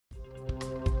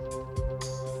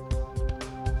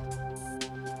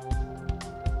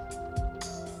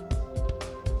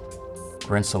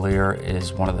Rensselaer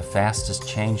is one of the fastest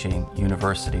changing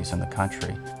universities in the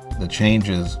country. The change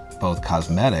is both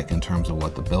cosmetic in terms of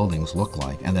what the buildings look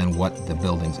like and then what the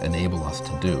buildings enable us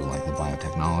to do, like the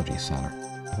Biotechnology Center.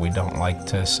 We don't like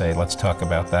to say, let's talk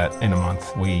about that in a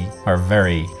month. We are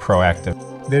very proactive.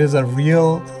 There is a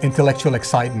real intellectual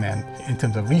excitement in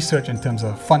terms of research, in terms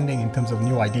of funding, in terms of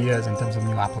new ideas, in terms of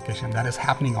new application that is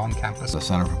happening on campus. The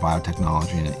Center for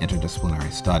Biotechnology and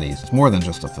Interdisciplinary Studies is more than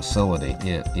just a facility.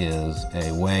 It is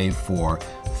a way for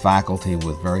faculty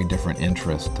with very different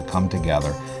interests to come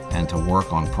together and to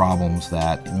work on problems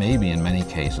that may be in many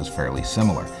cases fairly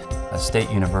similar. A state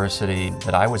university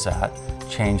that I was at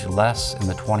changed less in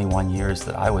the 21 years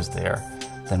that I was there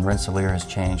than Rensselaer has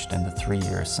changed in the 3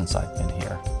 years since I've been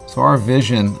here. So our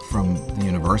vision from the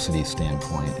university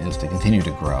standpoint is to continue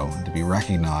to grow and to be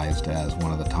recognized as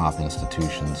one of the top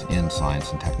institutions in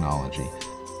science and technology.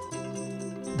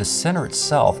 The center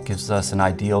itself gives us an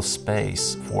ideal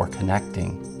space for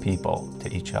connecting people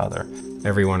to each other.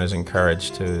 Everyone is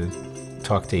encouraged to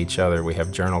talk to each other. We have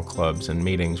journal clubs and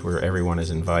meetings where everyone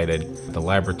is invited. The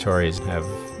laboratories have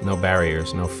no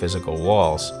barriers, no physical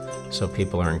walls, so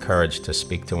people are encouraged to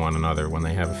speak to one another when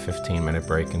they have a 15-minute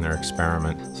break in their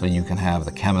experiment. So you can have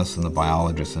the chemists and the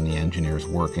biologists and the engineers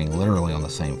working literally on the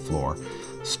same floor.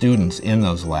 Students in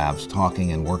those labs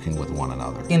talking and working with one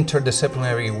another.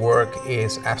 Interdisciplinary work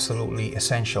is absolutely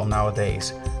essential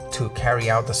nowadays to carry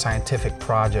out the scientific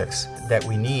projects that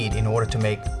we need in order to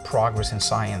make progress in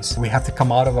science. We have to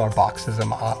come out of our boxes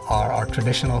and our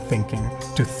traditional thinking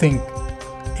to think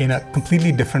in a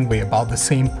completely different way about the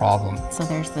same problem. So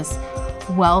there's this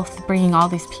wealth bringing all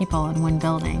these people in one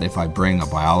building. If I bring a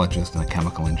biologist and a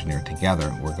chemical engineer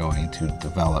together, we're going to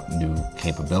develop new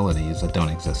capabilities that don't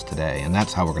exist today, and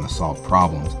that's how we're going to solve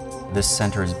problems. This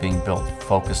center is being built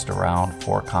focused around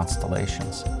 4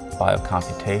 constellations: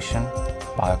 biocomputation,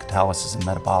 biocatalysis and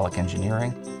metabolic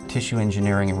engineering, tissue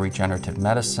engineering and regenerative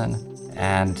medicine,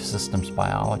 and systems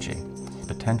biology.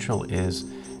 The potential is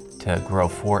to grow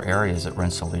 4 areas at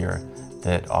Rensselaer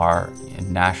that are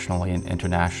nationally and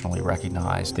internationally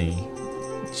recognized. The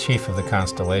chief of the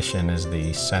constellation is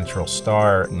the central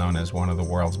star, known as one of the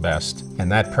world's best.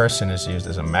 And that person is used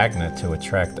as a magnet to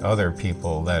attract other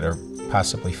people that are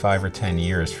possibly 5 or 10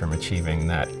 years from achieving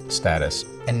that status.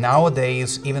 And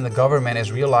nowadays, even the government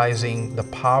is realizing the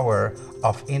power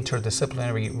of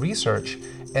interdisciplinary research,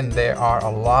 and there are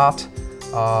a lot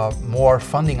more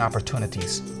funding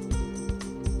opportunities.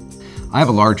 I have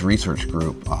a large research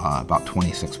group, about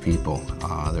 26 people.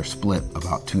 They're split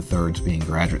about 2/3 being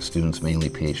graduate students, mainly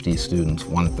PhD students,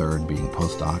 1/3 being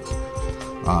postdocs.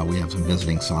 We have some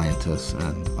visiting scientists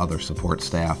and other support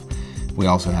staff. We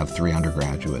also have 3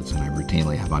 undergraduates, and I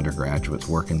routinely have undergraduates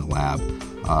work in the lab,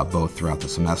 both throughout the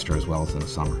semester as well as in the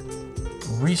summer.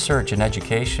 Research and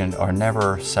education are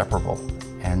never separable,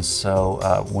 and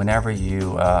so whenever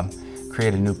you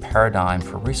create a new paradigm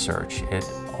for research, it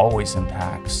always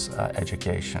impacts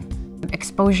education.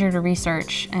 Exposure to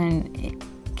research and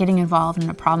getting involved in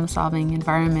a problem-solving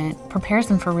environment prepares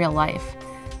them for real life,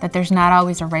 that there's not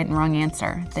always a right and wrong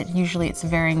answer, that usually it's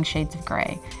varying shades of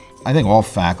gray. I think all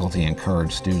faculty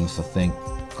encourage students to think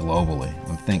globally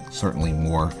and think certainly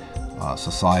more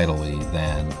societally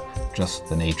than just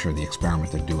the nature of the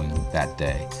experiment they're doing that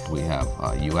day. We have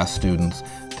US students,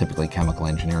 typically chemical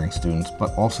engineering students,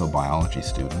 but also biology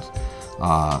students.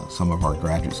 Some of our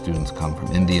graduate students come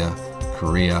from India,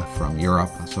 Korea, from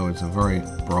Europe, so it's a very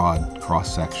broad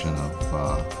cross-section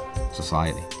of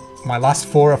society. My last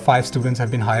 4 or 5 students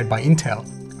have been hired by Intel.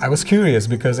 I was curious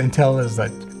because Intel is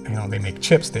that, they make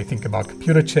chips, they think about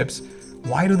computer chips.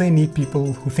 Why do they need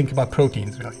people who think about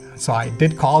proteins, really? So I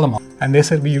did call them up, and they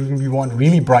said we want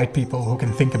really bright people who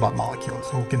can think about molecules,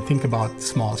 who can think about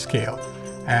small scale.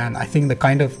 And I think the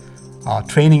kind of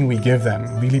training we give them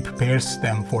really prepares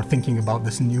them for thinking about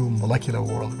this new molecular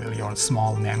world, really, or a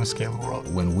small nanoscale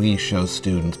world. When we show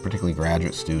students, particularly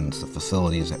graduate students, the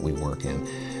facilities that we work in,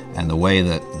 and the way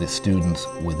that the students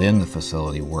within the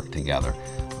facility work together,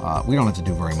 we don't have to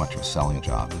do very much of a selling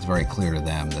job. It's very clear to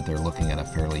them that they're looking at a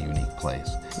fairly unique place.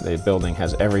 The building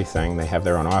has everything. They have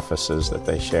their own offices that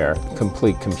they share,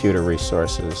 complete computer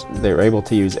resources. They're able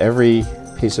to use every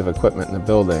piece of equipment in the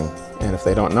building, and if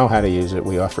they don't know how to use it,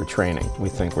 we offer training. We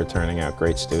think we're turning out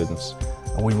great students.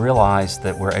 We realize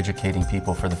that we're educating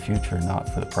people for the future, not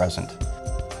for the present.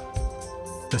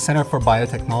 The Center for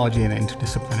Biotechnology and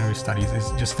Interdisciplinary Studies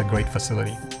is just a great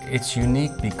facility. It's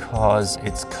unique because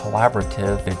it's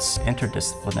collaborative, it's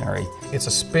interdisciplinary. It's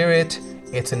a spirit,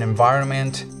 it's an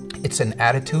environment, it's an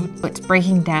attitude. It's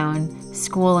breaking down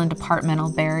school and departmental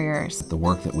barriers. The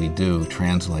work that we do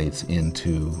translates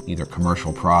into either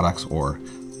commercial products or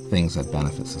things that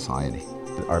benefit society.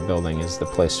 Our building is the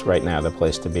place right now, the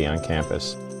place to be on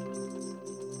campus.